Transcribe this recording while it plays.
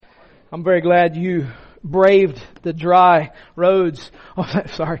I'm very glad you braved the dry roads.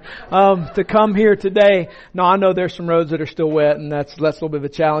 To come here today. No, I know there's some roads that are still wet, and that's a little bit of a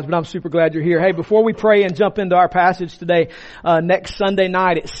challenge, but I'm super glad you're here. Hey, before we pray and jump into our passage today, next Sunday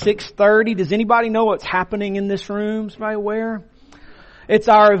night at 6:30, does anybody know what's happening in this room? Is anybody aware? It's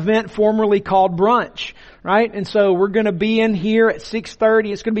our event formerly called Brunch, right? And so we're going to be in here at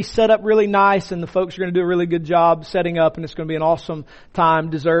 6:30. It's going to be set up really nice, and the folks are going to do a really good job setting up, and it's going to be an awesome time.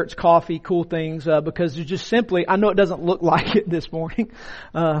 Desserts, coffee, cool things, because there's just simply, I know it doesn't look like it this morning,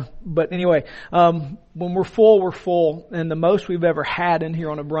 but anyway, when we're full, and the most we've ever had in here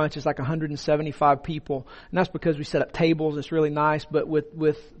on a brunch is like 175 people, and that's because we set up tables. It's really nice, but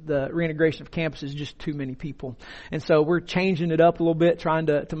with the reintegration of campus, it's just too many people, and so we're changing it up a little bit, trying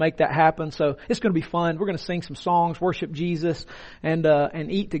to make that happen. So it's going to be fun. We're going to sing some songs, worship Jesus, and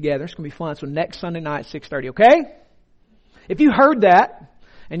eat together. It's going to be fun. So next Sunday night, 6:30. Okay? If you heard that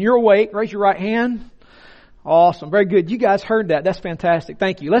and you're awake, raise your right hand. Awesome. Very good. You guys heard that. That's fantastic.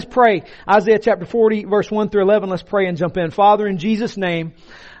 Thank you. Let's pray. Isaiah chapter 40, verse 1 through 11. Let's pray and jump in. Father, in Jesus' name,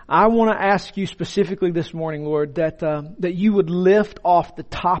 I want to ask you specifically this morning, Lord, that you would lift off the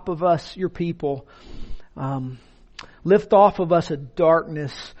top of us, your people. Lift off of us a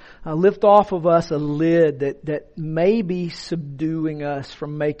darkness. Lift off of us a lid that may be subduing us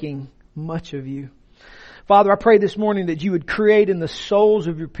from making much of you. Father, I pray this morning that you would create in the souls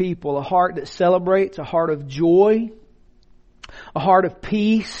of your people a heart that celebrates, a heart of joy, a heart of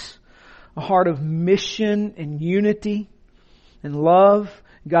peace, a heart of mission and unity and love.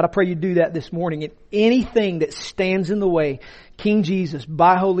 God, I pray you do that this morning. And anything that stands in the way, King Jesus,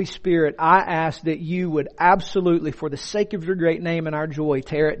 by Holy Spirit, I ask that you would absolutely, for the sake of your great name and our joy,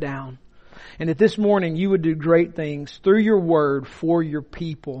 tear it down. And that this morning you would do great things through your word for your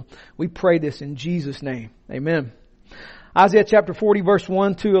people. We pray this in Jesus' name. Amen. Isaiah chapter 40, verse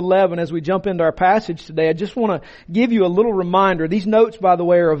 1 to 11. As we jump into our passage today, I just want to give you a little reminder. These notes, by the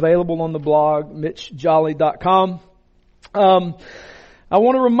way, are available on the blog, mitchjolly.com. I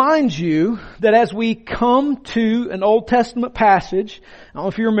want to remind you that as we come to an Old Testament passage, I don't know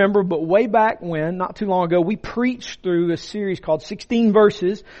if you remember, but way back when, not too long ago, we preached through a series called 16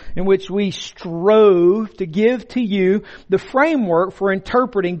 Verses in which we strove to give to you the framework for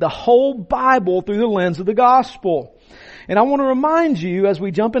interpreting the whole Bible through the lens of the gospel. And I want to remind you as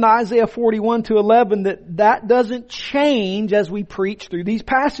we jump into Isaiah 41 to 11 that doesn't change as we preach through these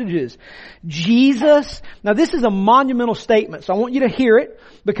passages. Jesus, now this is a monumental statement, so I want you to hear it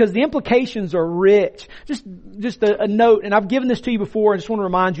because the implications are rich. Just a note, and I've given this to you before, I just want to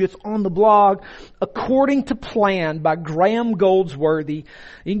remind you, it's on the blog, According to Plan by Graham Goldsworthy.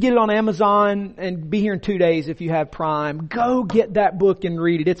 You can get it on Amazon and be here in 2 days if you have Prime. Go get that book and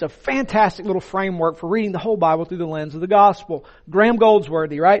read it. It's a fantastic little framework for reading the whole Bible through the lens of the gospel. Graham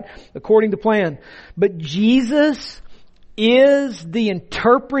Goldsworthy, right? According to Plan. But Jesus is the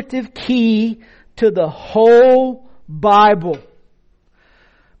interpretive key to the whole Bible.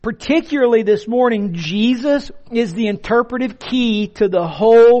 Particularly this morning, Jesus is the interpretive key to the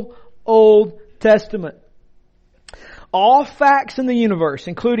whole Old Testament. All facts in the universe,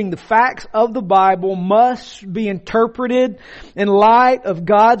 including the facts of the Bible, must be interpreted in light of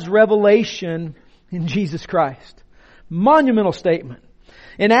God's revelation in Jesus Christ. Monumental statement.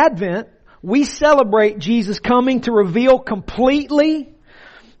 In Advent, we celebrate Jesus coming to reveal completely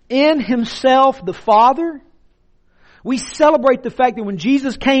in Himself the Father. We celebrate the fact that when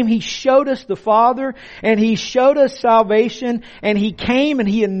Jesus came, He showed us the Father and He showed us salvation, and He came and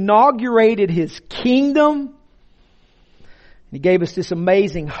He inaugurated His kingdom. He gave us this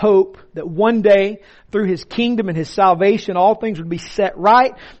amazing hope that one day, through His kingdom and His salvation, all things would be set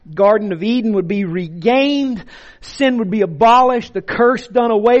right. Garden of Eden would be regained. Sin would be abolished. The curse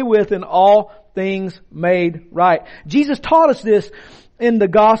done away with, and all things made right. Jesus taught us this in the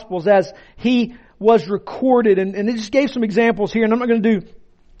Gospels as He was recorded. And it just gave some examples here. And I'm not going to do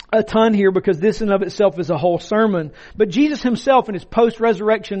a ton here because this in of itself is a whole sermon. But Jesus Himself in His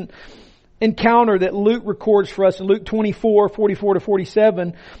post-resurrection encounter that Luke records for us in Luke 24, 44 to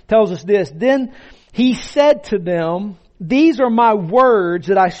 47 tells us this. Then He said to them, "These are my words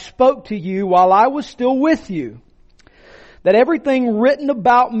that I spoke to you while I was still with you, that everything written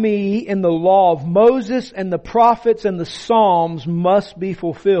about me in the law of Moses and the prophets and the Psalms must be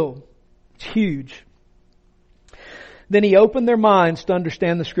fulfilled." It's huge. Then He opened their minds to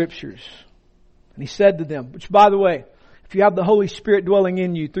understand the Scriptures. And He said to them, which by the way, if you have the Holy Spirit dwelling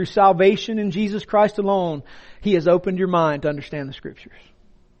in you through salvation in Jesus Christ alone, He has opened your mind to understand the Scriptures.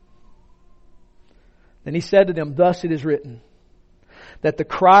 Then He said to them, "Thus it is written, that the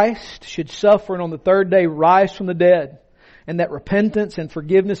Christ should suffer and on the third day rise from the dead, and that repentance and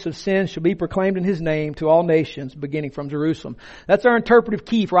forgiveness of sins shall be proclaimed in His name to all nations, beginning from Jerusalem. That's our interpretive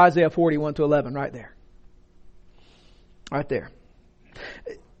key for Isaiah 41-11 right there. Right there.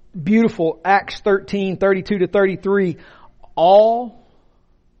 Beautiful. Acts 13:32-33.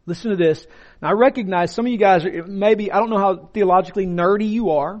 Listen to this. Now I recognize some of you guys are maybe, I don't know how theologically nerdy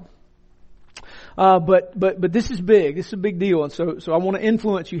you are. But this is big. This is a big deal. And so I want to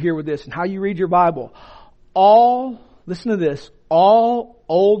influence you here with this and how you read your Bible. Listen to this. All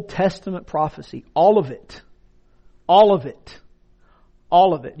Old Testament prophecy. All of it. All of it.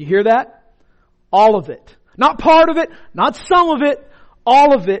 All of it. You hear that? All of it. Not part of it. Not some of it.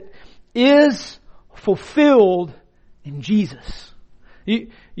 All of it is fulfilled in Jesus. You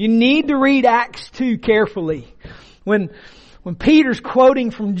need to read Acts 2 carefully. When Peter's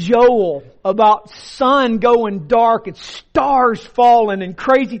quoting from Joel about sun going dark and stars falling and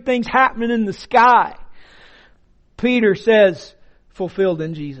crazy things happening in the sky, Peter says, fulfilled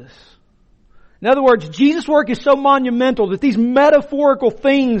in Jesus. In other words, Jesus' work is so monumental that these metaphorical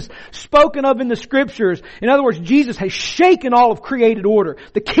things spoken of in the Scriptures, in other words, Jesus has shaken all of created order.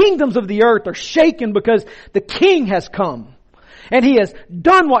 The kingdoms of the earth are shaken because the King has come. And He has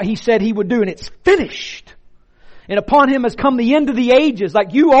done what He said He would do, and it's finished. And upon Him has come the end of the ages,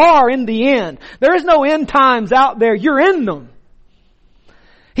 like you are in the end. There is no end times out there. You're in them.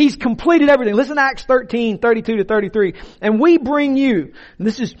 He's completed everything. Listen to Acts 13:32-33. And we bring you, and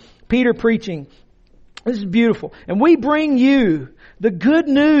this is Peter preaching. This is beautiful. And we bring you the good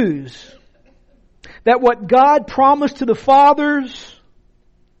news that what God promised to the fathers,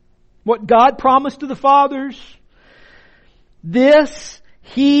 this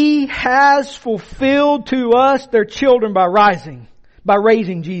He has fulfilled to us, their children, by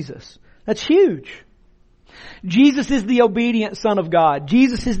raising Jesus. That's huge. Jesus is the obedient Son of God.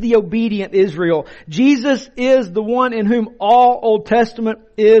 Jesus is the obedient Israel. Jesus is the one in whom all Old Testament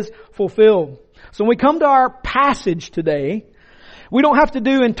is fulfilled. So when we come to our passage today, we don't have to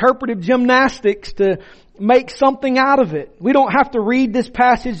do interpretive gymnastics to make something out of it. We don't have to read this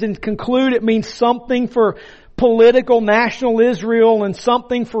passage and conclude it means something for political national Israel and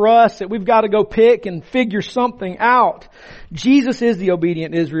something for us that we've got to go pick and figure something out. Jesus is the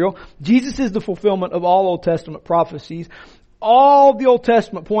obedient Israel. Jesus is the fulfillment of all Old Testament prophecies. All the Old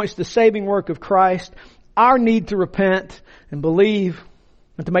Testament points to the saving work of Christ, our need to repent and believe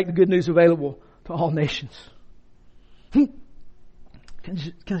and to make the good news available to all nations. Can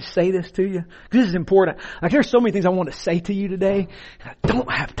I say this to you? This is important. Like, there's so many things I want to say to you today, and I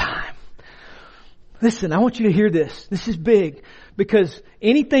don't have time. Listen, I want you to hear this. This is big, because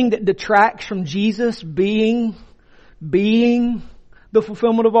anything that detracts from Jesus being the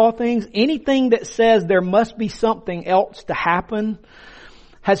fulfillment of all things, anything that says there must be something else to happen,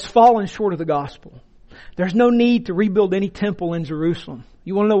 has fallen short of the gospel. There's no need to rebuild any temple in Jerusalem.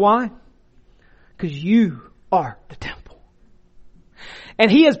 You want to know why? Because you are the temple.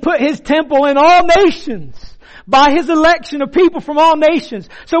 And He has put His temple in all nations by His election of people from all nations.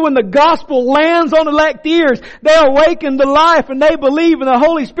 So when the gospel lands on elect ears, they are awakened to life and they believe, and the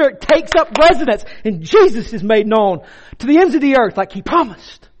Holy Spirit takes up residence, and Jesus is made known to the ends of the earth like He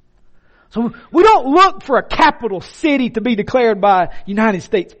promised. So we don't look for a capital city to be declared by United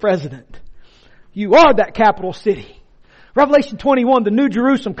States President. You are that capital city. Revelation 21, the New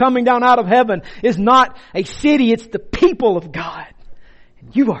Jerusalem coming down out of heaven, is not a city, it's the people of God.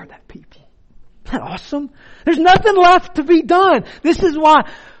 And you are that people. Isn't that awesome? There's nothing left to be done. This is why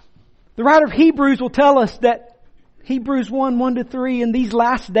the writer of Hebrews will tell us that Hebrews 1:1-3, in these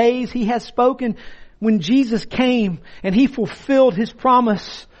last days He has spoken when Jesus came and He fulfilled His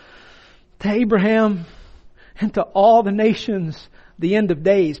promise to Abraham and to all the nations. The end of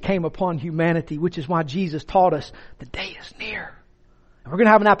days came upon humanity, which is why Jesus taught us the day is near. And we're going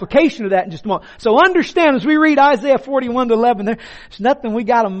to have an application of that in just a moment. So understand, as we read Isaiah 41-11, there's nothing we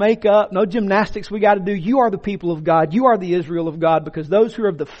got to make up, no gymnastics we got to do. You are the people of God. You are the Israel of God, because those who are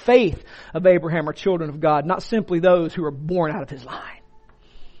of the faith of Abraham are children of God, not simply those who are born out of his line.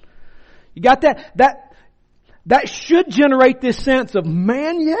 You got that? That should generate this sense of,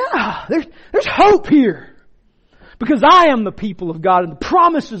 man, yeah, there's hope here. Because I am the people of God and the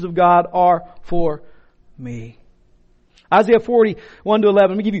promises of God are for me. Isaiah 41-11.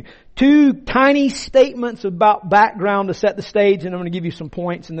 Let me give you two tiny statements about background to set the stage, and I'm going to give you some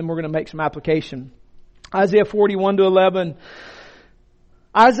points, and then we're going to make some application. Isaiah 41-11.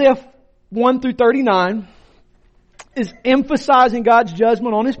 Isaiah 1-39 is emphasizing God's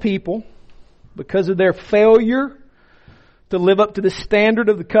judgment on His people because of their failure to live up to the standard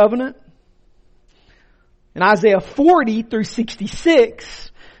of the covenant. And Isaiah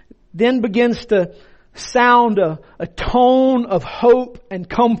 40-66 then begins to sound a tone of hope and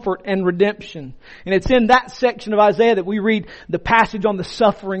comfort and redemption. And it's in that section of Isaiah that we read the passage on the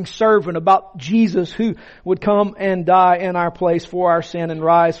suffering servant about Jesus who would come and die in our place for our sin and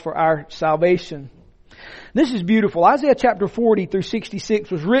rise for our salvation. This is beautiful. Isaiah chapter 40 through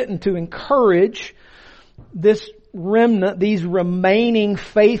 66 was written to encourage this remnant, these remaining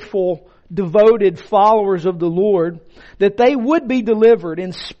faithful, devoted followers of the Lord, that they would be delivered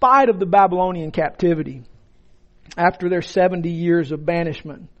in spite of the Babylonian captivity after their 70 years of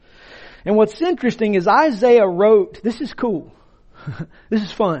banishment. And what's interesting is Isaiah wrote, this is cool. This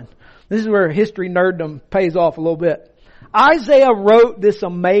is fun. This is where history nerddom pays off a little bit. Isaiah wrote this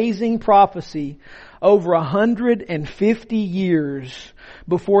amazing prophecy over 150 years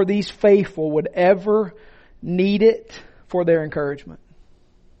before these faithful would ever need it for their encouragement.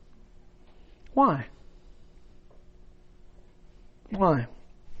 Why? Why?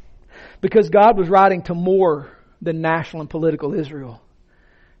 Because God was writing to more than national and political Israel.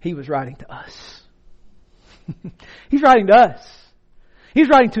 He was writing to us. He's writing to us. He's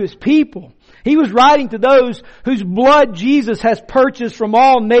writing to His people. He was writing to those whose blood Jesus has purchased from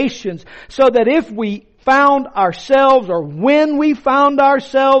all nations, so that if we found ourselves, or when we found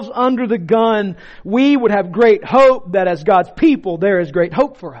ourselves under the gun, we would have great hope that as God's people, there is great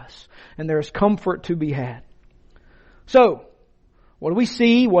hope for us. And there is comfort to be had. So, what do we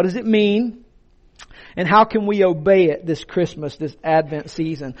see? What does it mean? And how can we obey it this Christmas, this Advent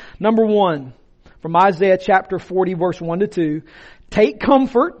season? Number one, from Isaiah chapter 40 verse 1 to 2, take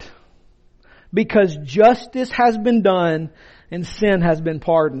comfort because justice has been done and sin has been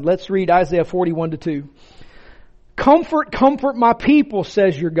pardoned. Let's read Isaiah 41 to 2. Comfort, comfort my people,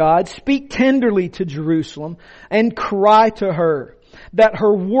 says your God. Speak tenderly to Jerusalem and cry to her that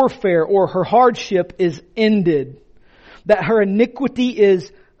her warfare or her hardship is ended, that her iniquity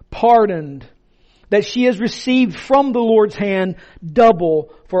is pardoned, that she has received from the Lord's hand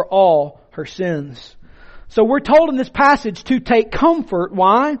double for all her sins. So we're told in this passage to take comfort.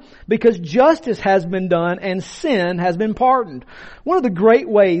 Why? Because justice has been done and sin has been pardoned. One of the great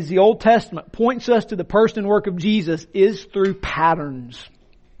ways the Old Testament points us to the person and work of Jesus is through patterns.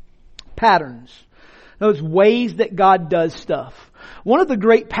 Patterns. Those ways that God does stuff. One of the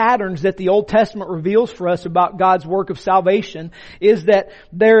great patterns that the Old Testament reveals for us about God's work of salvation is that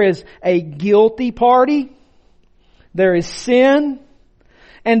there is a guilty party, there is sin,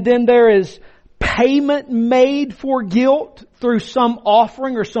 and then there is payment made for guilt through some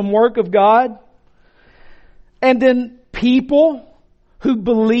offering or some work of God. And then people who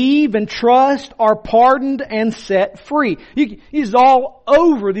believe and trust are pardoned and set free. It's all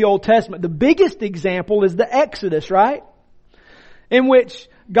over the Old Testament. The biggest example is the Exodus, right? In which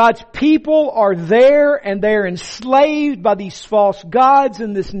God's people are there and they're enslaved by these false gods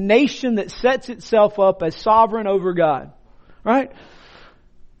in this nation that sets itself up as sovereign over God. Right?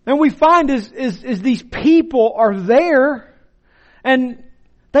 And we find is these people are there and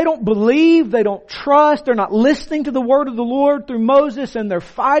they don't believe, they don't trust, they're not listening to the word of the Lord through Moses, and they're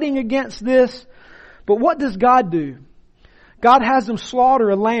fighting against this. But what does God do? God has them slaughter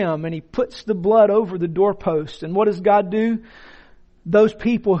a lamb and He puts the blood over the doorpost. And what does God do? Those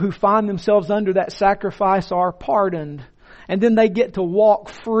people who find themselves under that sacrifice are pardoned. And then they get to walk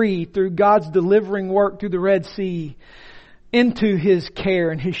free through God's delivering work through the Red Sea into His care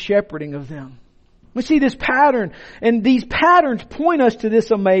and His shepherding of them. We see this pattern, and these patterns point us to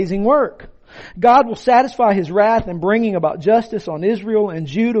this amazing work. God will satisfy His wrath in bringing about justice on Israel and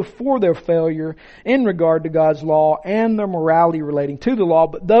Judah for their failure in regard to God's law and their morality relating to the law.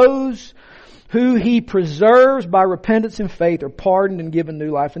 But those who He preserves by repentance and faith are pardoned and given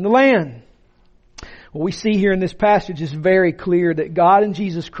new life in the land. What we see here in this passage is very clear that God in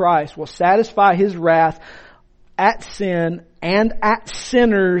Jesus Christ will satisfy His wrath at sin and at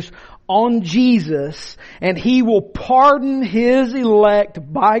sinners on Jesus, and He will pardon His elect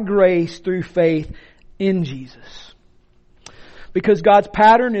by grace through faith in Jesus. Because God's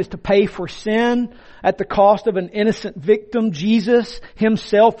pattern is to pay for sin at the cost of an innocent victim. Jesus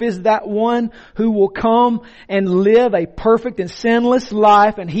Himself is that one who will come and live a perfect and sinless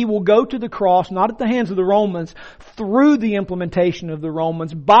life, and He will go to the cross, not at the hands of the Romans, through the implementation of the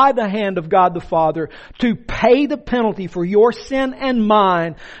Romans, by the hand of God the Father, to pay the penalty for your sin and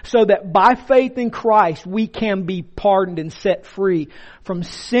mine, so that by faith in Christ we can be pardoned and set free from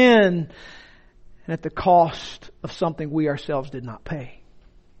sin and at the cost of something we ourselves did not pay.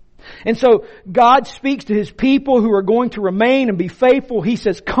 And so God speaks to His people who are going to remain and be faithful. He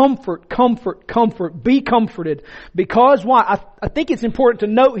says, comfort, comfort, comfort, be comforted. Because why? I think it's important to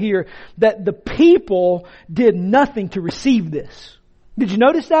note here that the people did nothing to receive this. Did you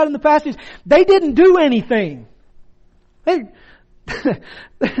notice that in the passage? They didn't do anything. They're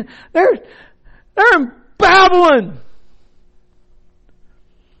in Babylon.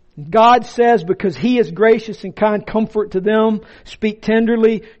 God says, because He is gracious and kind, comfort to them, speak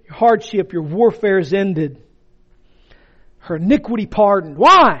tenderly, your hardship, your warfare is ended. Her iniquity pardoned.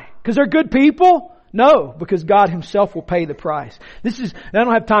 Why? Because they're good people? No, because God Himself will pay the price. I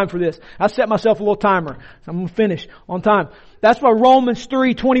don't have time for this. I set myself a little timer. I'm going to finish on time. That's why Romans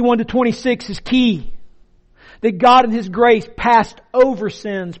 3:21-26 is key. That God in His grace passed over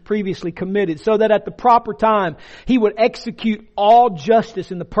sins previously committed so that at the proper time He would execute all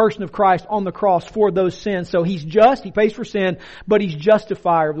justice in the person of Christ on the cross for those sins. So He's just, He pays for sin, but He's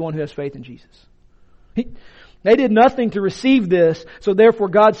justifier of the one who has faith in Jesus. They did nothing to receive this, so therefore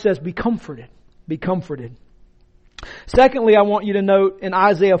God says, be comforted. Be comforted. Secondly, I want you to note in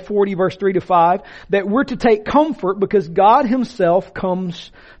Isaiah 40 verse 3-5 that we're to take comfort because God Himself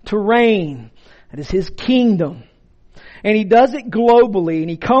comes to reign. That is His kingdom. And He does it globally, and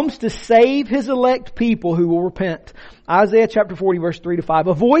He comes to save His elect people who will repent. Isaiah chapter 40 verse 3-5.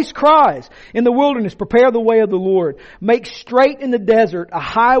 A voice cries in the wilderness, prepare the way of the Lord. Make straight in the desert a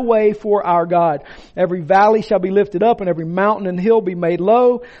highway for our God. Every valley shall be lifted up, and every mountain and hill be made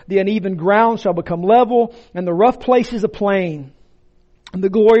low. The uneven ground shall become level, and the rough places a plain. And the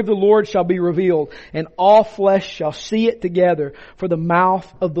glory of the Lord shall be revealed, and all flesh shall see it together, for the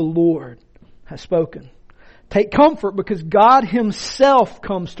mouth of the Lord has spoken. Take comfort because God Himself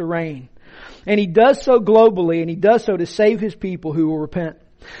comes to reign. And He does so globally, and He does so to save His people who will repent.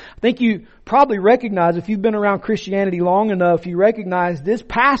 I think you probably recognize, if you've been around Christianity long enough, you recognize this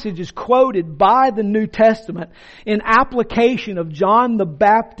passage is quoted by the New Testament in application of John the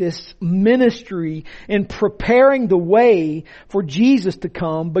Baptist's ministry in preparing the way for Jesus to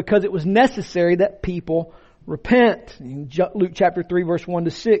come because it was necessary that people repent. In Luke chapter 3 verse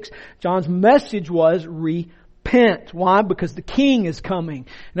 1-6, John's message was repent. Why? Because the King is coming.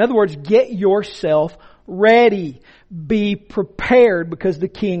 In other words, get yourself ready. Be prepared because the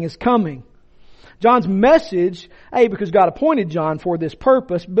King is coming. John's message, A, because God appointed John for this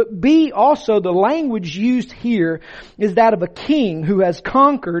purpose, but B, also the language used here is that of a king who has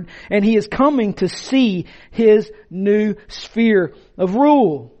conquered and he is coming to see his new sphere of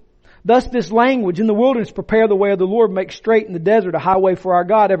rule. Thus this language, in the wilderness, prepare the way of the Lord, make straight in the desert a highway for our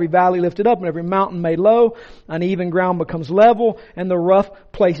God, every valley lifted up and every mountain made low, uneven ground becomes level, and the rough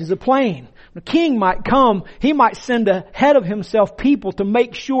places a plain. The king might come, he might send ahead of himself people to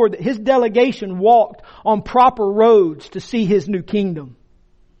make sure that his delegation walked on proper roads to see his new kingdom.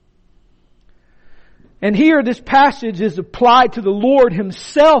 And here this passage is applied to the Lord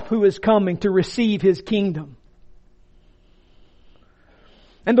Himself who is coming to receive His kingdom.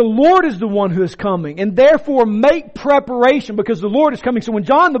 And the Lord is the one who is coming. And therefore make preparation because the Lord is coming. So when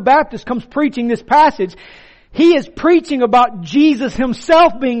John the Baptist comes preaching this passage, he is preaching about Jesus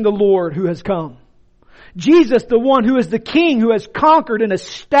Himself being the Lord who has come. Jesus, the one who is the King, who has conquered and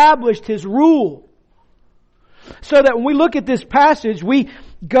established His rule. So that when we look at this passage, we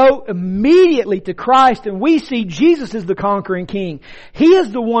go immediately to Christ and we see Jesus is the conquering King. He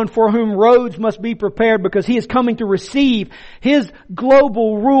is the one for whom roads must be prepared because He is coming to receive His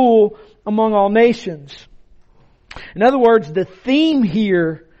global rule among all nations. In other words, the theme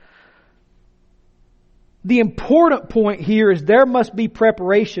here, the important point here is there must be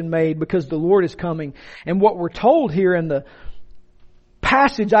preparation made because the Lord is coming. And what we're told here in the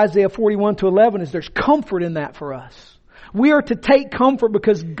passage, Isaiah 41-11, is there's comfort in that for us. We are to take comfort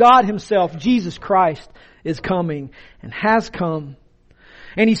because God Himself, Jesus Christ, is coming and has come.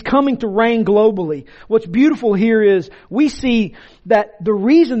 And He's coming to reign globally. What's beautiful here is we see that the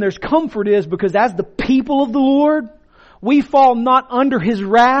reason there's comfort is because as the people of the Lord, we fall not under His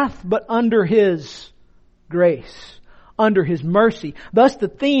wrath, but under His grace, under His mercy. Thus the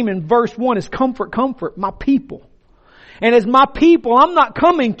theme in verse 1 is comfort, comfort, my people. And as my people, I'm not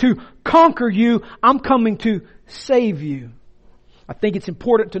coming to conquer you, I'm coming to save you. I think it's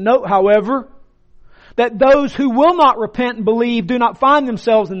important to note, however, that those who will not repent and believe do not find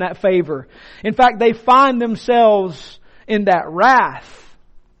themselves in that favor. In fact, they find themselves in that wrath.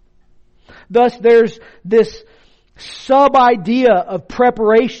 Thus, there's this sub-idea of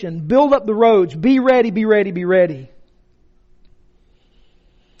preparation. Build up the roads. Be ready, be ready, be ready.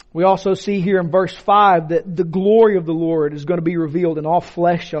 We also see here in verse 5 that the glory of the Lord is going to be revealed and all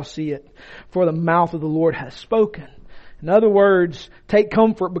flesh shall see it, for the mouth of the Lord has spoken. In other words, take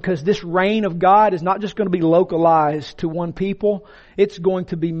comfort because this reign of God is not just going to be localized to one people. It's going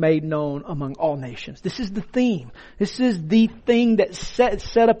to be made known among all nations. This is the theme. This is the thing that's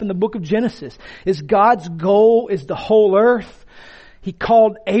set up in the book of Genesis. Is God's goal is the whole earth. He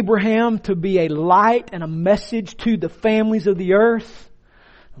called Abraham to be a light and a message to the families of the earth.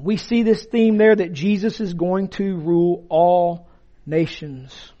 We see this theme there that Jesus is going to rule all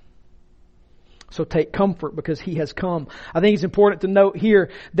nations. So take comfort because He has come. I think it's important to note here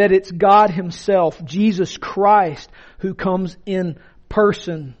that it's God Himself, Jesus Christ, who comes in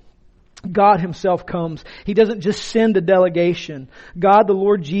person. God Himself comes. He doesn't just send a delegation. God, the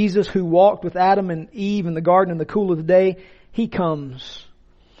Lord Jesus, who walked with Adam and Eve in the garden in the cool of the day, He comes.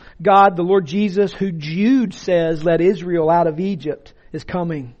 God, the Lord Jesus, who Jude says led Israel out of Egypt, is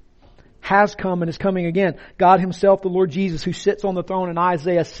coming. Has come and is coming again. God Himself, the Lord Jesus, who sits on the throne in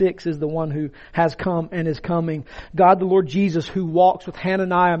Isaiah 6, is the one who has come and is coming. God, the Lord Jesus, who walks with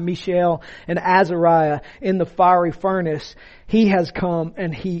Hananiah, Mishael, and Azariah in the fiery furnace, He has come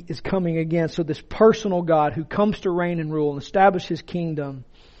and He is coming again. So this personal God who comes to reign and rule and establish His kingdom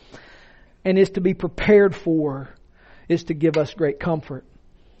and is to be prepared for, is to give us great comfort.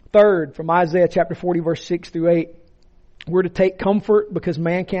 Third, from Isaiah chapter 40, verse 6 through 8, we're to take comfort because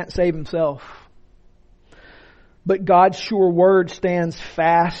man can't save himself. But God's sure word stands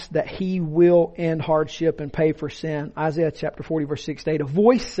fast that He will end hardship and pay for sin. Isaiah chapter 40, verse 6 to 8. A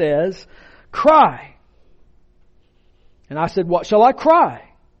voice says, cry. And I said, what shall I cry?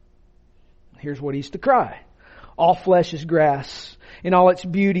 Here's what He's to cry. All flesh is grass, and all its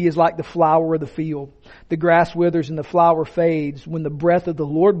beauty is like the flower of the field. The grass withers and the flower fades when the breath of the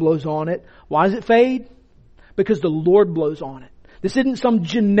Lord blows on it. Why does it fade? Because the Lord blows on it. This isn't some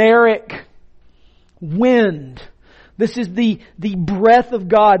generic wind. This is the breath of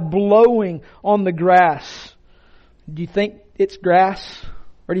God blowing on the grass. Do you think it's grass?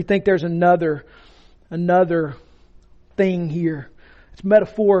 Or do you think there's another thing here? It's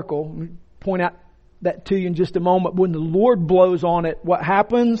metaphorical. Let me point out that to you in just a moment. When the Lord blows on it, what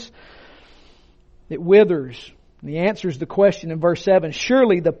happens? It withers. And He answers the question in verse 7.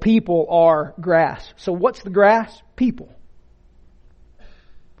 Surely the people are grass. So what's the grass? People.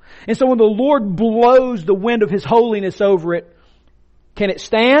 And so when the Lord blows the wind of His holiness over it, can it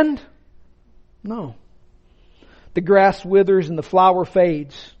stand? No. The grass withers and the flower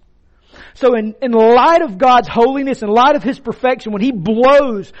fades. So in light of God's holiness, in light of His perfection, when He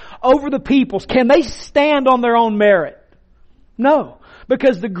blows over the peoples, can they stand on their own merit? No.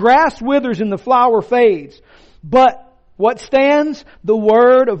 Because the grass withers and the flower fades. But what stands? The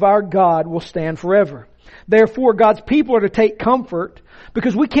Word of our God will stand forever. Therefore, God's people are to take comfort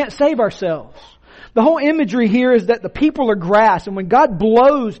because we can't save ourselves. The whole imagery here is that the people are grass, and when God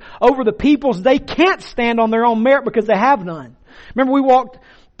blows over the peoples, they can't stand on their own merit because they have none. Remember, we walked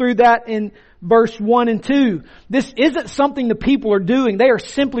through that in verse 1 and 2. This isn't something the people are doing. They are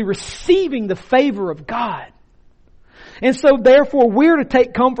simply receiving the favor of God. And so therefore we're to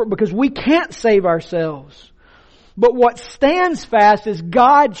take comfort because we can't save ourselves. But what stands fast is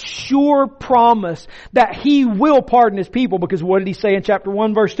God's sure promise that He will pardon His people. Because what did He say in chapter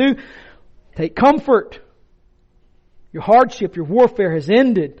 1 verse 2? Take comfort. Your hardship, your warfare has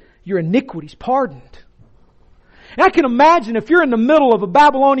ended. Your iniquity's pardoned. And I can imagine if you're in the middle of a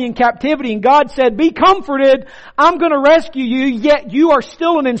Babylonian captivity and God said, be comforted, I'm going to rescue you, yet you are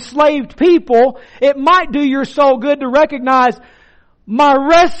still an enslaved people, it might do your soul good to recognize, my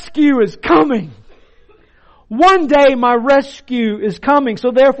rescue is coming. One day my rescue is coming.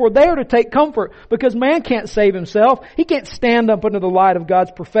 So therefore they are to take comfort because man can't save himself. He can't stand up under the light of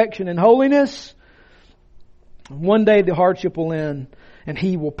God's perfection and holiness. One day the hardship will end and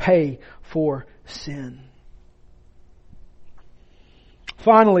He will pay for sin.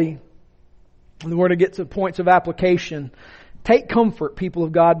 Finally, we're to get to points of application. Take comfort, people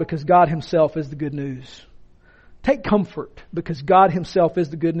of God, because God Himself is the good news. Take comfort because God Himself is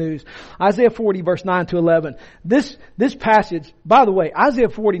the good news. Isaiah 40 verse 9 to 11. This passage, by the way, Isaiah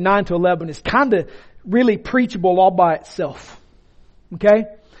 49 to 11 is kind of really preachable all by itself. Okay?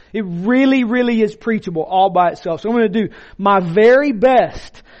 It really, really is preachable all by itself. So I'm going to do my very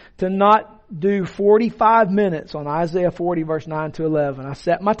best to not do 45 minutes on Isaiah 40 verse 9 to 11. I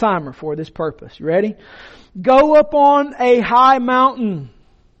set my timer for this purpose. You ready? Go up on a high mountain,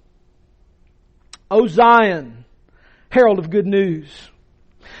 O Zion, herald of good news.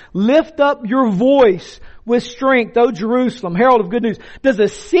 Lift up your voice with strength, O Jerusalem, herald of good news. Does a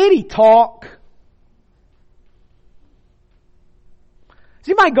city talk? Has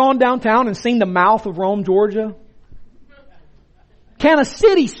anybody gone downtown and seen the mouth of Rome, Georgia? Can a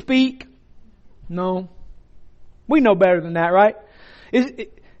city speak? No. We know better than that, right?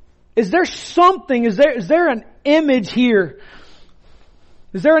 Is there something, is there an image here?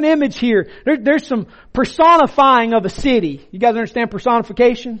 Is there an image here? There's some personifying of a city. You guys understand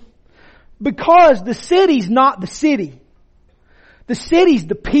personification? Because the city's not the city. The city's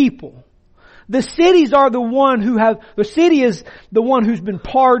the people. The cities are the city is the one who's been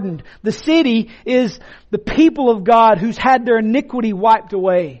pardoned. The city is the people of God who's had their iniquity wiped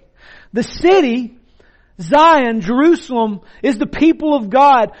away. The city, Zion, Jerusalem, is the people of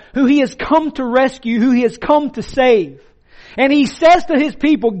God who He has come to rescue, who He has come to save. And He says to His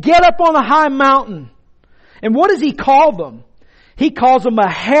people, get up on a high mountain. And what does He call them? He calls them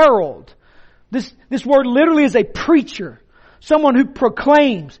a herald. This word literally is a preacher. Someone who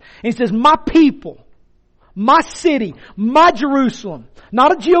proclaims. And He says, my people, my city, my Jerusalem.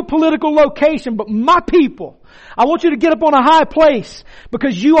 Not a geopolitical location, but my people. I want you to get up on a high place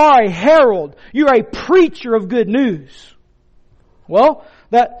because you are a herald. You're a preacher of good news. Well,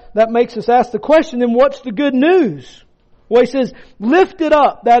 that makes us ask the question, then what's the good news? Well, He says, lift it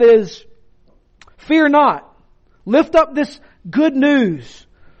up. That is, fear not. Lift up this good news.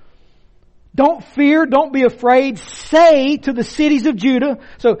 Don't fear, don't be afraid. Say to the cities of Judah.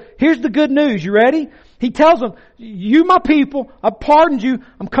 So here's the good news. You ready? He tells them, you my people, I've pardoned you.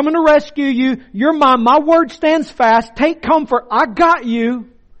 I'm coming to rescue you. You're mine. My word stands fast. Take comfort. I got you.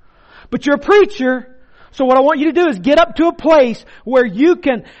 But you're a preacher. So what I want you to do is get up to a place where you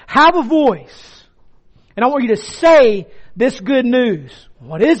can have a voice. And I want you to say this good news.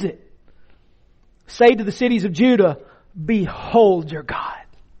 What is it? Say to the cities of Judah, behold your God.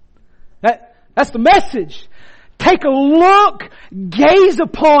 That's the message. Take a look. Gaze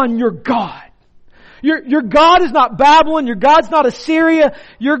upon your God. Your God is not Babylon. Your God's not Assyria.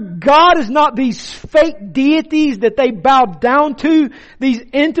 Your God is not these fake deities that they bow down to, these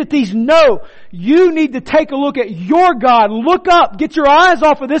entities. No. You need to take a look at your God. Look up. Get your eyes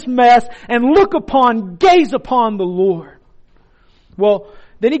off of this mess and gaze upon the Lord. Well,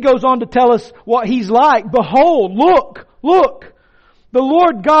 then He goes on to tell us what He's like. Behold, look. The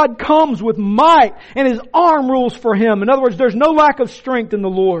Lord God comes with might and His arm rules for Him. In other words, there's no lack of strength in the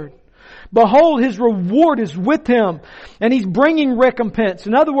Lord. Behold, His reward is with Him and He's bringing recompense.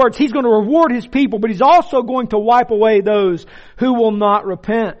 In other words, He's going to reward His people, but He's also going to wipe away those who will not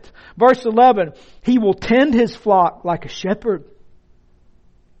repent. Verse 11, He will tend His flock like a shepherd.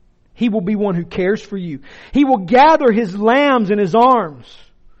 He will be one who cares for you. He will gather His lambs in His arms.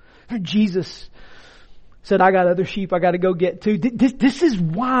 Jesus said, I got other sheep I got to go get too. This is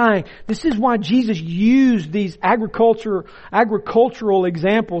why Jesus used these agricultural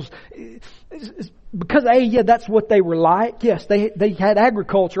examples. Because that's what they were like. Yes, they had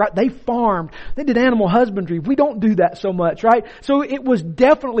agriculture, right? They farmed. They did animal husbandry. We don't do that so much, right? So it was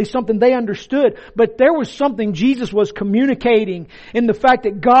definitely something they understood. But there was something Jesus was communicating in the fact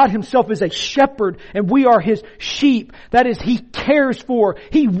that God Himself is a shepherd and we are His sheep. That is, He cares for,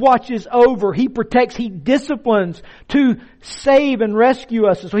 He watches over, He protects, He disciplines to save and rescue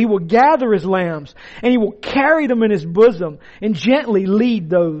us. So He will gather His lambs and He will carry them in His bosom and gently lead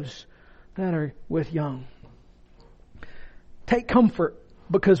those that are with young. Take comfort,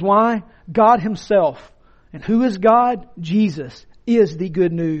 because why? God Himself. And who is God? Jesus is the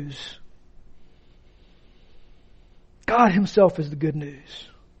good news. God Himself is the good news.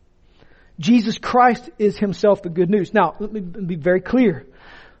 Jesus Christ is Himself the good news. Now, let me be very clear.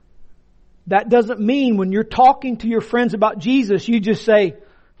 That doesn't mean when you're talking to your friends about Jesus, you just say,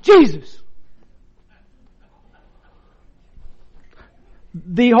 Jesus.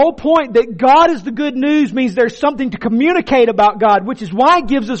 The whole point that God is the good news means there's something to communicate about God, which is why it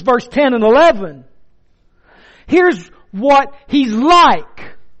gives us verse 10 and 11. Here's what He's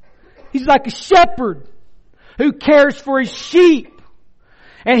like. He's like a shepherd who cares for His sheep.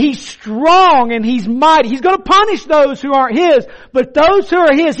 And He's strong and He's mighty. He's going to punish those who aren't His. But those who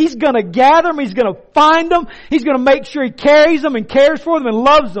are His, He's going to gather them. He's going to find them. He's going to make sure He carries them and cares for them and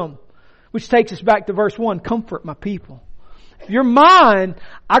loves them. Which takes us back to verse 1. Comfort my people. If you're mine,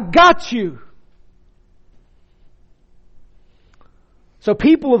 I got you. So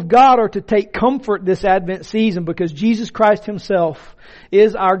people of God are to take comfort this Advent season because Jesus Christ Himself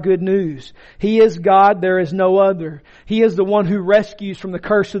is our good news. He is God, there is no other. He is the one who rescues from the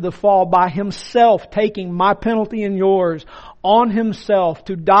curse of the fall by Himself taking my penalty and yours on Himself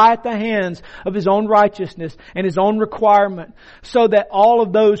to die at the hands of His own righteousness and His own requirement so that all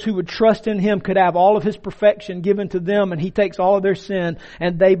of those who would trust in Him could have all of His perfection given to them, and He takes all of their sin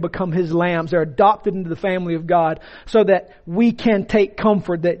and they become His lambs. They're adopted into the family of God so that we can take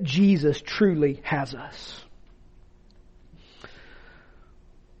comfort that Jesus truly has us.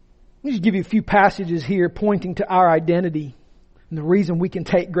 Let me just give you a few passages here pointing to our identity and the reason we can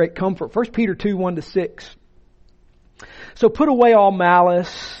take great comfort. 1 Peter 2, 1-6. So put away all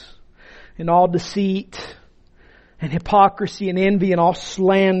malice and all deceit and hypocrisy and envy and all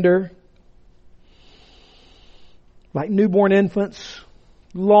slander. Like newborn infants,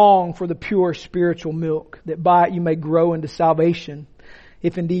 long for the pure spiritual milk, that by it you may grow into salvation,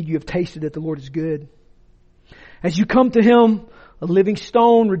 if indeed you have tasted that the Lord is good. As you come to Him, a living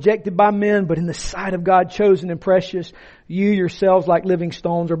stone rejected by men, but in the sight of God chosen and precious, you yourselves like living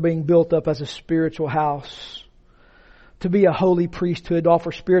stones are being built up as a spiritual house, to be a holy priesthood, to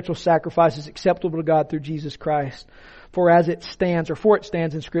offer spiritual sacrifices acceptable to God through Jesus Christ. For it stands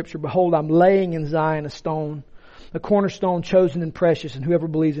in Scripture, behold, I'm laying in Zion a stone, a cornerstone chosen and precious, and whoever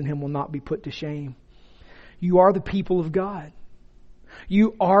believes in Him will not be put to shame. You are the people of God.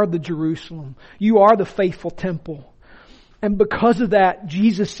 You are the Jerusalem. You are the faithful temple. And because of that,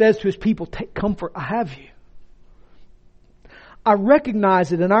 Jesus says to His people, take comfort, I have you. I recognize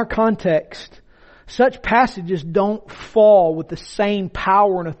that in our context, such passages don't fall with the same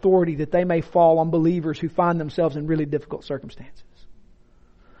power and authority that they may fall on believers who find themselves in really difficult circumstances.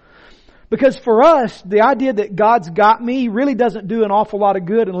 Because for us, the idea that God's got me really doesn't do an awful lot of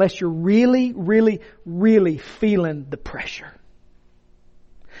good unless you're really, really, really feeling the pressure.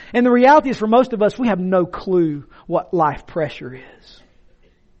 And the reality is for most of us, we have no clue what life pressure is.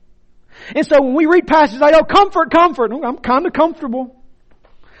 And so when we read passages like, oh, comfort, comfort, I'm kind of comfortable.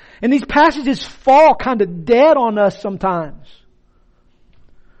 And these passages fall kind of dead on us sometimes.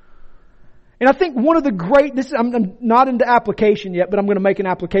 And I think one of the I'm not into application yet, but I'm going to make an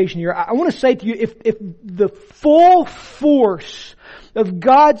application here. I want to say to you, if the full force of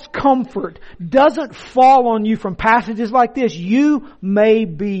God's comfort doesn't fall on you from passages like this, you may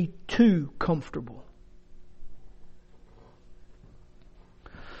be too comfortable.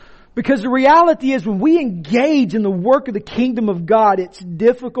 Because the reality is when we engage in the work of the kingdom of God, it's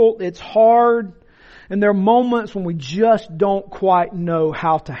difficult, it's hard, and there are moments when we just don't quite know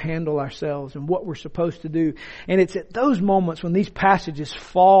how to handle ourselves and what we're supposed to do. And it's at those moments when these passages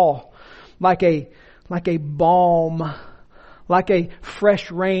fall like a balm, like a fresh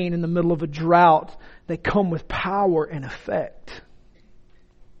rain in the middle of a drought. They come with power and effect.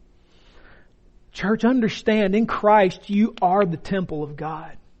 Church, understand, in Christ you are the temple of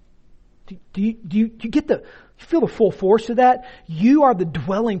God. Do you feel the full force of that? You are the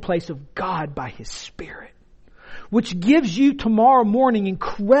dwelling place of God by His Spirit, which gives you tomorrow morning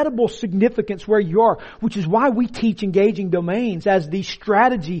incredible significance where you are, which is why we teach engaging domains as the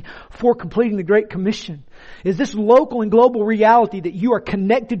strategy for completing the Great Commission. Is this local and global reality that you are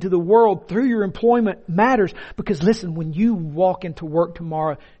connected to the world through your employment matters, because listen, when you walk into work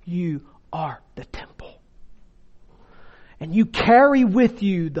tomorrow, you are the temple. And you carry with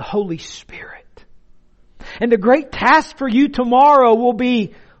you the Holy Spirit. And the great task for you tomorrow will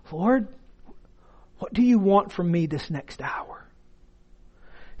be, Lord, what do you want from me this next hour?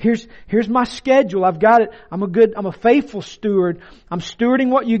 Here's my schedule. I've got it. I'm a faithful steward. I'm stewarding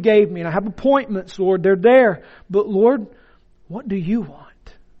what you gave me. And I have appointments, Lord. They're there. But Lord, what do you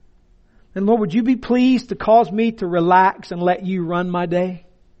want? And Lord, would you be pleased to cause me to relax and let you run my day?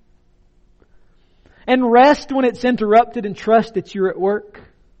 And rest when it's interrupted and trust that you're at work,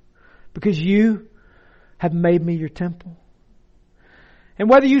 because you have made me your temple. And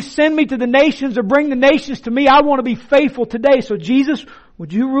whether you send me to the nations or bring the nations to me, I want to be faithful today. So Jesus,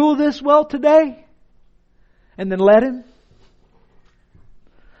 would you rule this well today? And then let Him.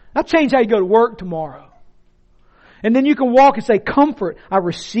 That'll change how you go to work tomorrow. And then you can walk and say, comfort, I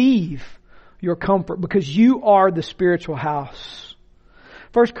receive your comfort, because you are the spiritual house.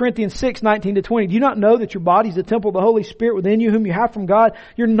 1 Corinthians 6:19-20. Do you not know that your body is the temple of the Holy Spirit within you, whom you have from God?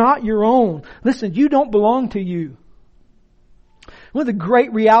 You're not your own. Listen, you don't belong to you. One of the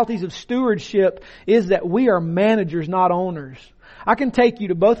great realities of stewardship is that we are managers, not owners. I can take you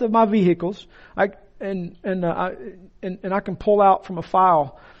to both of my vehicles, and I can pull out from a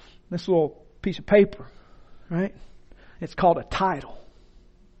file this little piece of paper, right? It's called a title.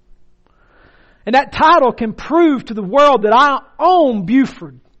 And that title can prove to the world that I own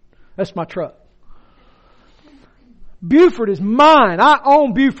Buford. That's my truck. Buford is mine. I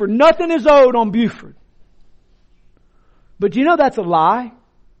own Buford. Nothing is owed on Buford. But you know that's a lie.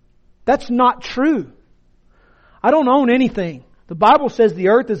 That's not true. I don't own anything. The Bible says the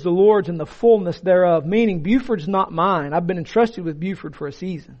earth is the Lord's and the fullness thereof, meaning Buford's not mine. I've been entrusted with Buford for a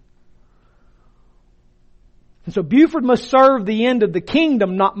season. And so Buford must serve the end of the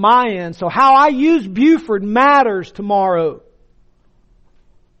kingdom, not my end. So how I use Buford matters tomorrow.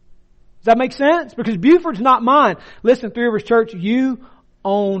 Does that make sense? Because Buford's not mine. Listen, Three Rivers Church, you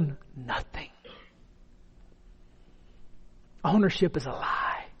own nothing. Ownership is a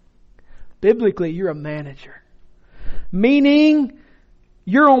lie. Biblically, you're a manager. Meaning,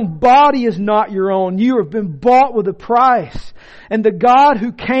 your own body is not your own. You have been bought with a price. And the God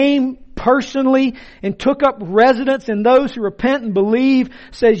who came personally and took up residence in those who repent and believe,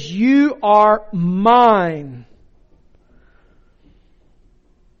 says, you are mine.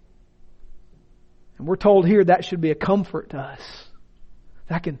 And we're told here that should be a comfort to us.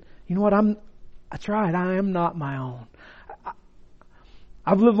 You know what, that's right, I am not my own.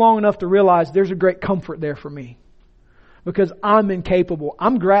 I've lived long enough to realize there's a great comfort there for me. Because I'm incapable.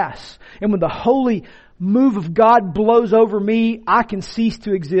 I'm grass. And when the holy move of God blows over me, I can cease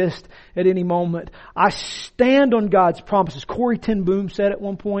to exist at any moment. I stand on God's promises. Corrie ten Boom said at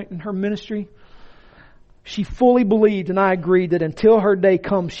one point in her ministry, she fully believed, and I agreed, that until her day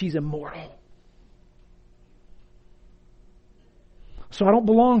comes, she's immortal. So I don't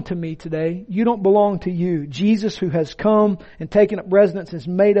belong to me today. You don't belong to you. Jesus, who has come and taken up residence, has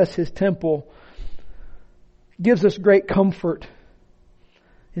made us His temple, gives us great comfort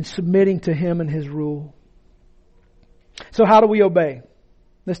in submitting to Him and His rule. So how do we obey?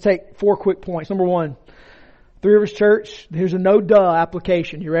 Let's take 4 quick points. Number 1, Three Rivers Church, here's a no-duh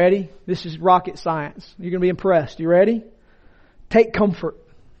application. You ready? This is rocket science. You're going to be impressed. You ready? Take comfort.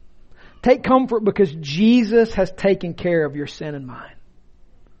 Take comfort because Jesus has taken care of your sin and mine.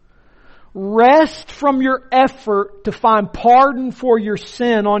 Rest from your effort to find pardon for your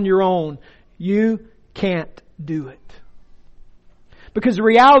sin on your own. You can't do it. Because the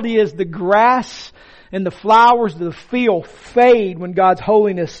reality is the grass and the flowers of the field fade when God's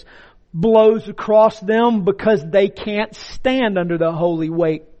holiness blows across them because they can't stand under the holy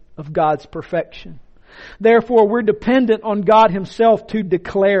weight of God's perfection. Therefore, we're dependent on God Himself to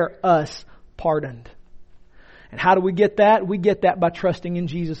declare us pardoned. And how do we get that? We get that by trusting in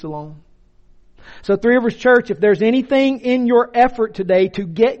Jesus alone. So Three Rivers Church, if there's anything in your effort today to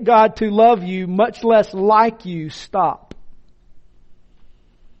get God to love you, much less like you, stop.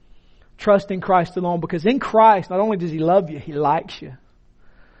 Trust in Christ alone, because in Christ, not only does He love you, He likes you.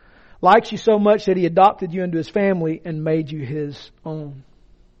 Likes you so much that He adopted you into His family and made you His own.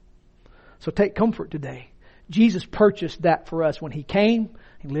 So take comfort today. Jesus purchased that for us when He came,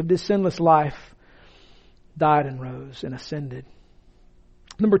 He lived His sinless life, died and rose and ascended.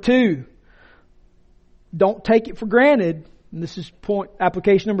 Number 2, don't take it for granted. And this is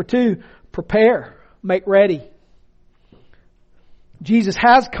application number 2. Prepare. Make ready. Jesus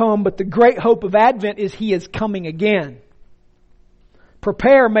has come, but the great hope of Advent is He is coming again.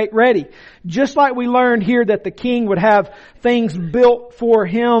 Prepare, make ready. Just like we learned here that the King would have things built for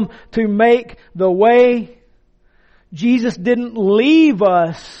Him to make the way, Jesus didn't leave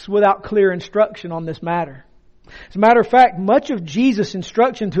us without clear instruction on this matter. As a matter of fact, much of Jesus'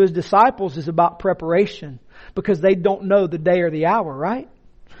 instruction to His disciples is about preparation because they don't know the day or the hour, right?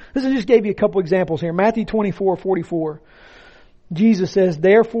 This I just gave you a couple examples here. Matthew 24:44. Jesus says,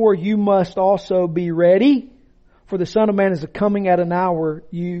 therefore you must also be ready, for the Son of Man is coming at an hour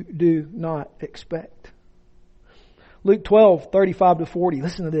you do not expect. Luke 12:35-40.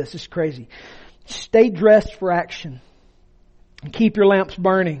 Listen to this. This is crazy. Stay dressed for action and keep your lamps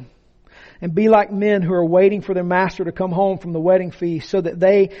burning. And be like men who are waiting for their master to come home from the wedding feast, so that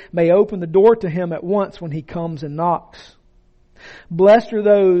they may open the door to him at once when he comes and knocks. Blessed are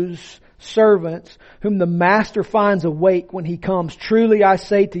those servants whom the master finds awake when he comes. Truly I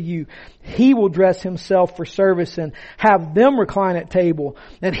say to you, he will dress himself for service and have them recline at table,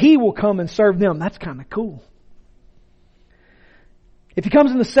 and he will come and serve them. That's kind of cool. If he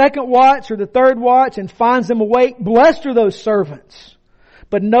comes in the second watch or the third watch and finds them awake, blessed are those servants.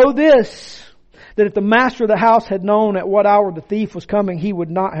 But know this, that if the master of the house had known at what hour the thief was coming, he would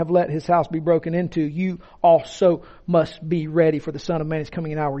not have let his house be broken into. You also must be ready, for the Son of Man is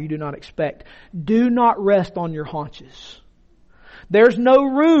coming an hour you do not expect. Do not rest on your haunches. There's no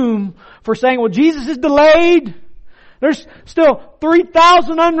room for saying, well, Jesus is delayed. There's still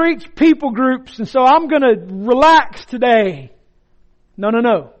 3,000 unreached people groups, and so I'm going to relax today.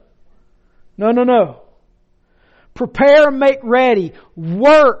 No. Prepare and make ready.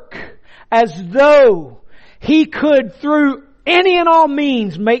 Work as though He could, through any and all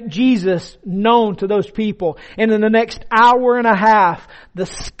means, make Jesus known to those people. And in the next hour and a half, the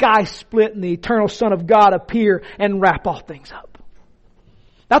sky split and the eternal Son of God appear and wrap all things up.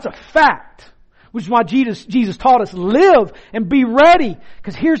 That's a fact. Which is why Jesus taught us, live and be ready.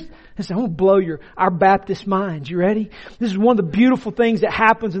 Because I'm going to blow our Baptist minds. You ready? This is one of the beautiful things that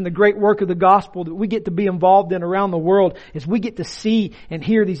happens in the great work of the gospel that we get to be involved in around the world, is we get to see and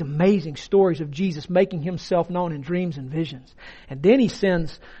hear these amazing stories of Jesus making Himself known in dreams and visions. And then He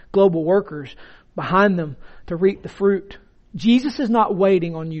sends global workers behind them to reap the fruit. Jesus is not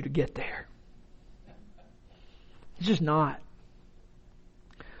waiting on you to get there. He's just not.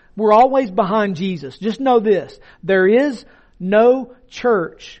 We're always behind Jesus. Just know this. There is no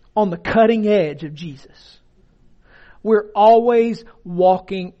church on the cutting edge of Jesus. We're always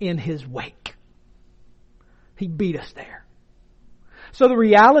walking in His wake. He beat us there. So the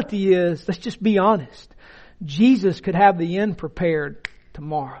reality is, let's just be honest, Jesus could have the end prepared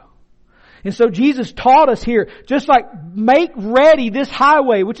tomorrow. And so Jesus taught us here, just like make ready this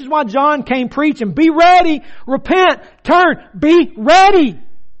highway, which is why John came preaching. Be ready, repent, turn, be ready.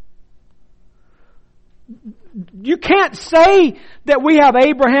 You can't say that we have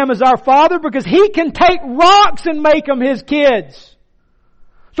Abraham as our father because he can take rocks and make them his kids.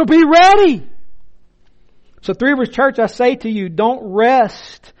 So be ready. So Three Rivers Church, I say to you, don't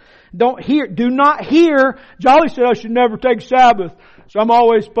rest. Do not hear, Jolly said I should never take Sabbath, so I'm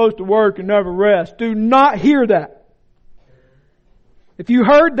always supposed to work and never rest. Do not hear that. If you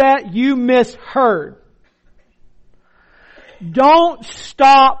heard that, you misheard. Don't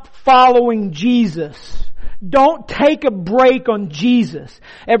stop following Jesus. Don't take a break on Jesus.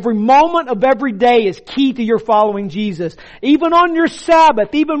 Every moment of every day is key to your following Jesus. Even on your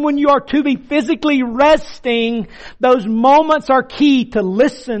Sabbath, even when you are to be physically resting, those moments are key to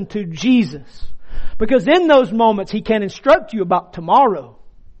listen to Jesus. Because in those moments, He can instruct you about tomorrow.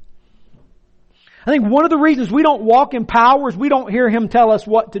 I think one of the reasons we don't walk in power is we don't hear Him tell us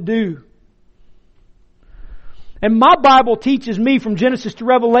what to do. And my Bible teaches me from Genesis to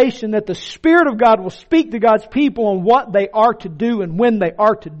Revelation that the Spirit of God will speak to God's people on what they are to do and when they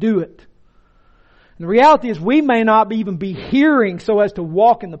are to do it. And the reality is we may not even be hearing so as to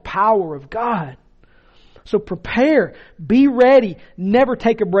walk in the power of God. So prepare, be ready, never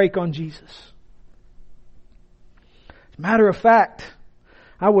take a break on Jesus. As a matter of fact,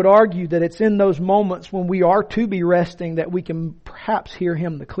 I would argue that it's in those moments when we are to be resting that we can perhaps hear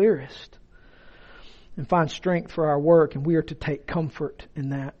Him the clearest and find strength for our work, and we are to take comfort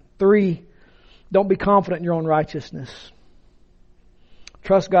in that. 3, don't be confident in your own righteousness.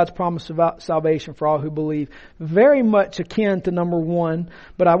 Trust God's promise of salvation for all who believe. Very much akin to number 1,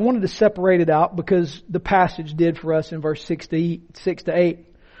 but I wanted to separate it out because the passage did for us in verse 6 to 8.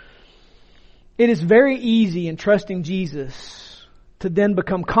 It is very easy in trusting Jesus to then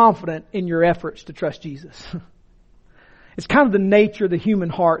become confident in your efforts to trust Jesus. It's kind of the nature of the human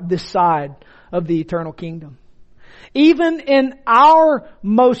heart this side of the eternal kingdom. Even in our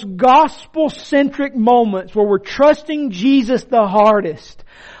most gospel-centric moments where we're trusting Jesus the hardest,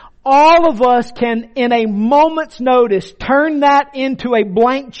 all of us can, in a moment's notice, turn that into a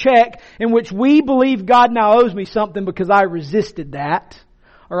blank check in which we believe God now owes me something because I resisted that.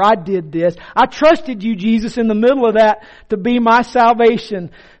 Or I did this. I trusted you, Jesus, in the middle of that to be my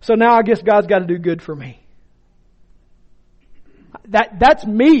salvation. So now I guess God's got to do good for me. That's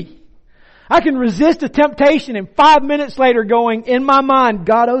me. I can resist a temptation and 5 minutes later going, in my mind,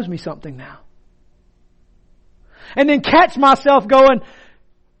 God owes me something now. And then catch myself going,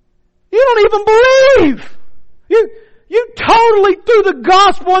 you don't even believe. You totally threw the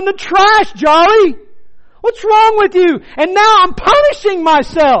gospel in the trash, Jolly. What's wrong with you? And now I'm punishing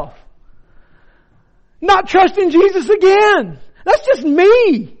myself. Not trusting Jesus again. That's just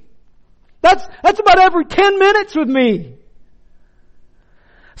me. That's about every 10 minutes with me.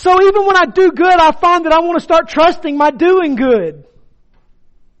 So even when I do good, I find that I want to start trusting my doing good.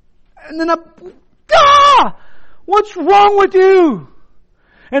 And then what's wrong with you?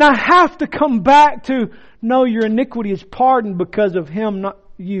 And I have to come back to, no, your iniquity is pardoned because of Him, not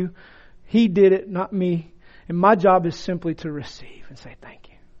you. He did it, not me. And my job is simply to receive and say thank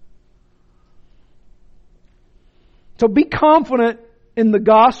you. So be confident in the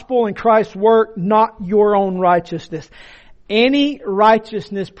gospel and Christ's work, not your own righteousness. Any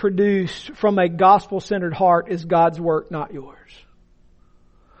righteousness produced from a gospel-centered heart is God's work, not yours.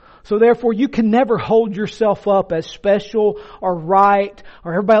 So therefore, you can never hold yourself up as special or right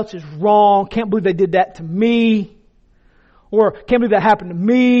or everybody else is wrong. Can't believe they did that to me. Or can't believe that happened to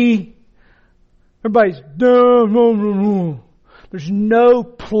me. Everybody's dumb. There's no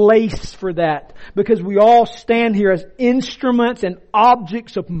place for that because we all stand here as instruments and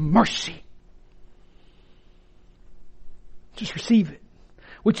objects of mercy. Just receive it.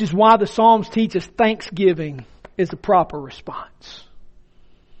 Which is why the Psalms teach us thanksgiving is the proper response.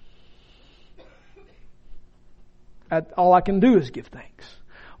 All I can do is give thanks.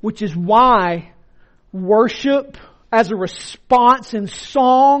 Which is why worship as a response in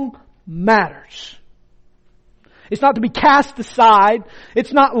song matters. It's not to be cast aside.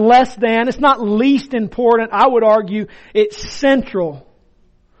 It's not less than. It's not least important. I would argue it's central.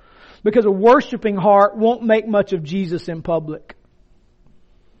 Because a worshiping heart won't make much of Jesus in public.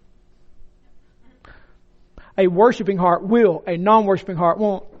 A worshiping heart will. A non-worshiping heart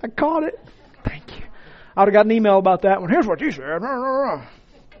won't. I caught it. Thank you. I would have got an email about that one. Here's what you said.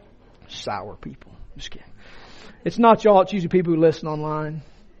 sour people. Just kidding. It's not y'all, it's usually people who listen online.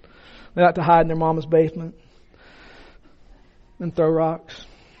 They like to hide in their mama's basement and throw rocks.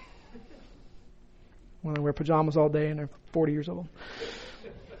 When they wear pajamas all day and they're 40 years old.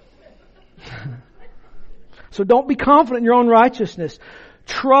 So don't be confident in your own righteousness.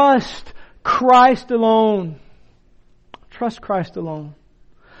 Trust Christ alone. Trust Christ alone.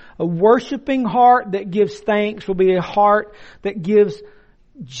 A worshiping heart that gives thanks will be a heart that gives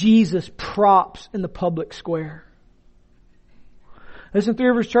Jesus props in the public square. Listen, Three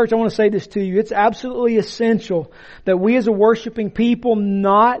Rivers Church, I want to say this to you. It's absolutely essential that we as a worshiping people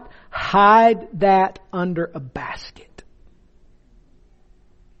not hide that under a basket.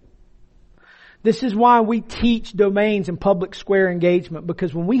 This is why we teach domains and public square engagement,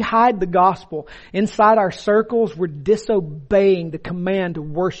 because when we hide the gospel inside our circles, we're disobeying the command to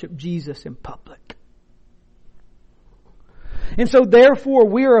worship Jesus in public. And so therefore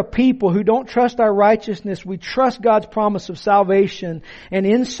we are a people who don't trust our righteousness. We trust God's promise of salvation. And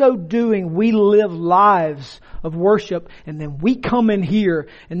in so doing, we live lives of worship. And then we come in here.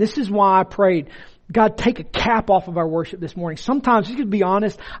 And this is why I prayed, God, take a cap off of our worship this morning. Sometimes, just to be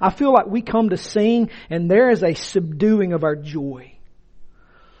honest, I feel like we come to sing and there is a subduing of our joy.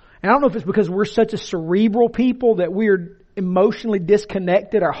 And I don't know if it's because we're such a cerebral people that we're emotionally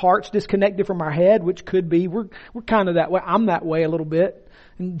disconnected, our heart's disconnected from our head, which could be. We're kind of that way. I'm that way a little bit.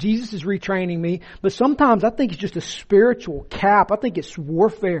 And Jesus is retraining me. But sometimes I think it's just a spiritual cap. I think it's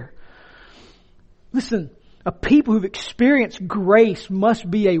warfare. Listen, a people who've experienced grace must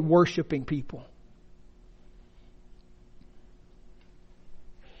be a worshiping people.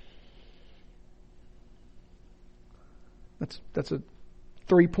 That's a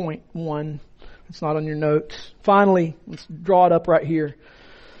 3.1. It's not on your notes. Finally, let's draw it up right here.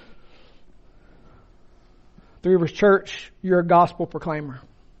 Three Rivers Church, you're a gospel proclaimer.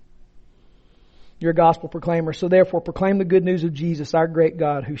 You're a gospel proclaimer. So therefore, proclaim the good news of Jesus, our great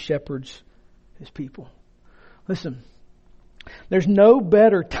God who shepherds His people. Listen, there's no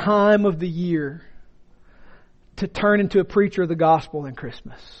better time of the year to turn into a preacher of the gospel than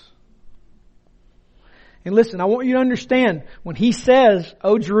Christmas. And listen, I want you to understand, when He says,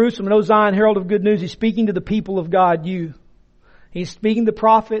 O Jerusalem and O Zion, herald of good news, He's speaking to the people of God, you. He's speaking to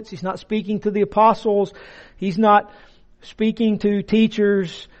prophets. He's not speaking to the apostles. He's not speaking to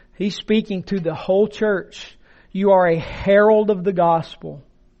teachers. He's speaking to the whole church. You are a herald of the gospel.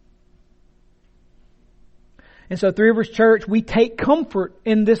 And so Three Rivers Church, we take comfort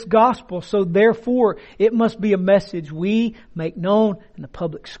in this gospel. So therefore, it must be a message we make known in the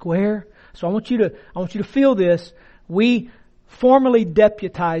public square. So I want you to feel this. We formally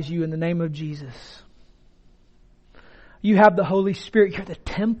deputize you in the name of Jesus. You have the Holy Spirit. You're the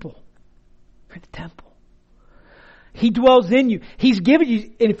temple. You're the temple. He dwells in you. He's given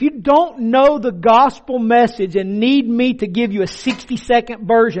you, and if you don't know the gospel message and need me to give you a 60-second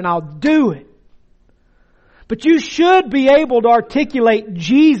version, I'll do it. But you should be able to articulate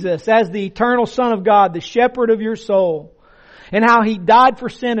Jesus as the eternal Son of God, the shepherd of your soul. And how He died for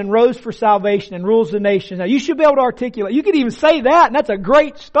sin and rose for salvation and rules the nations. Now you should be able to articulate. You could even say that, and that's a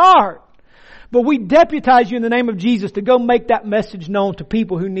great start. But we deputize you in the name of Jesus to go make that message known to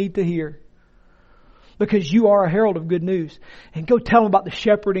people who need to hear. Because you are a herald of good news. And go tell them about the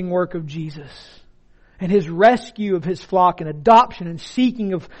shepherding work of Jesus. And His rescue of His flock and adoption and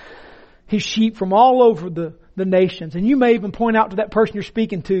seeking of His sheep from all over the nations. And you may even point out to that person you're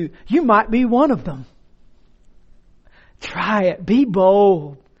speaking to, you might be one of them. Try it. Be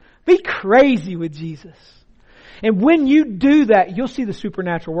bold. Be crazy with Jesus. And when you do that, you'll see the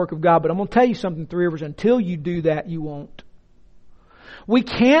supernatural work of God. But I'm going to tell you something, Three Rivers. Until you do that, you won't. We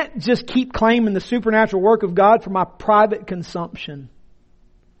can't just keep claiming the supernatural work of God for my private consumption.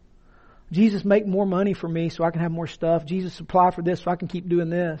 Jesus, make more money for me so I can have more stuff. Jesus, supply for this so I can keep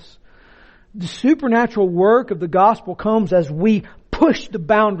doing this. The supernatural work of the gospel comes as we push the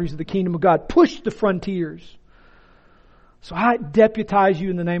boundaries of the kingdom of God. Push the frontiers. So I deputize you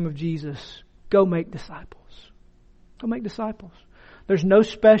in the name of Jesus. Go make disciples. Go make disciples. There's no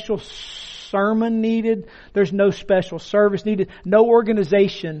special sermon needed. There's no special service needed. No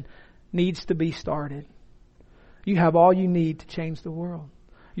organization needs to be started. You have all you need to change the world.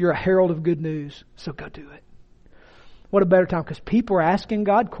 You're a herald of good news. So go do it. What a better time, because people are asking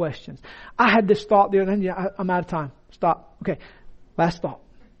God questions. I had this thought the other day. I'm out of time. Stop. Okay. Last thought.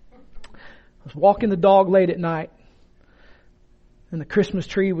 I was walking the dog late at night. And the Christmas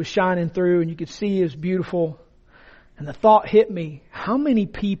tree was shining through and you could see it was beautiful. And the thought hit me, how many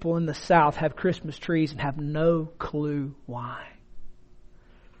people in the South have Christmas trees and have no clue why?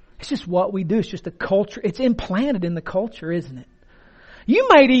 It's just what we do. It's just a culture. It's implanted in the culture, isn't it? You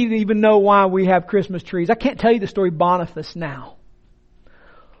might even know why we have Christmas trees. I can't tell you the story of Boniface now.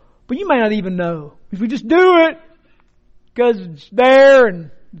 But you may not even know. If we just do it because it's there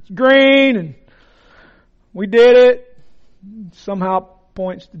and it's green and we did it, somehow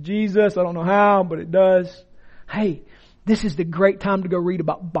points to Jesus. I don't know how, but it does. Hey, this is the great time to go read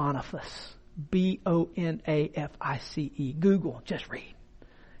about Boniface. Bonafice. Google, just read.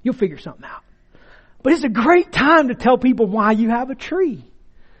 You'll figure something out. But it's a great time to tell people why you have a tree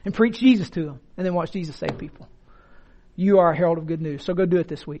and preach Jesus to them and then watch Jesus save people. You are a herald of good news. So go do it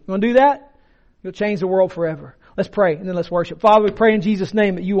this week. You want to do that? You'll change the world forever. Let's pray and then let's worship. Father, we pray in Jesus'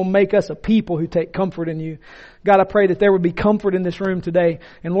 name that you will make us a people who take comfort in you. God, I pray that there would be comfort in this room today.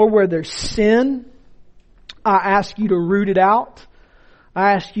 And Lord, where there's sin, I ask you to root it out.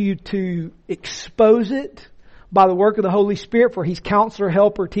 I ask you to expose it by the work of the Holy Spirit, for He's counselor,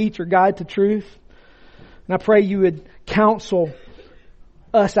 helper, teacher, guide to truth. And I pray you would counsel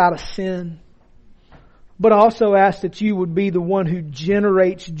us out of sin. But I also ask that you would be the one who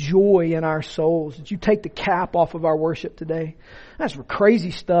generates joy in our souls. That you take the cap off of our worship today. That's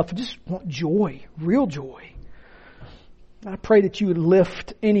crazy stuff. I just want joy, real joy. I pray that you would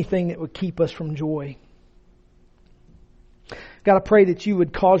lift anything that would keep us from joy. God, I pray that you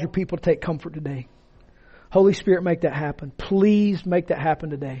would cause your people to take comfort today. Holy Spirit, make that happen. Please make that happen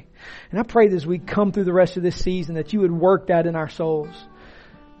today. And I pray that as we come through the rest of this season that you would work that in our souls.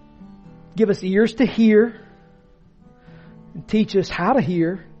 Give us ears to hear and teach us how to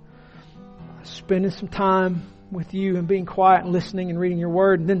hear. Spending some time with you and being quiet and listening and reading your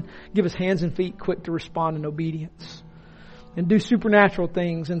word. And then give us hands and feet quick to respond in obedience. And do supernatural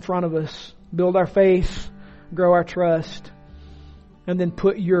things in front of us. Build our faith. Grow our trust. And then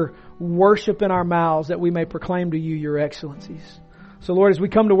put your worship in our mouths that we may proclaim to you your excellencies. So Lord, as we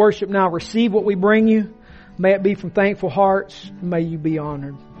come to worship now, receive what we bring you. May it be from thankful hearts. May you be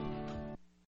honored.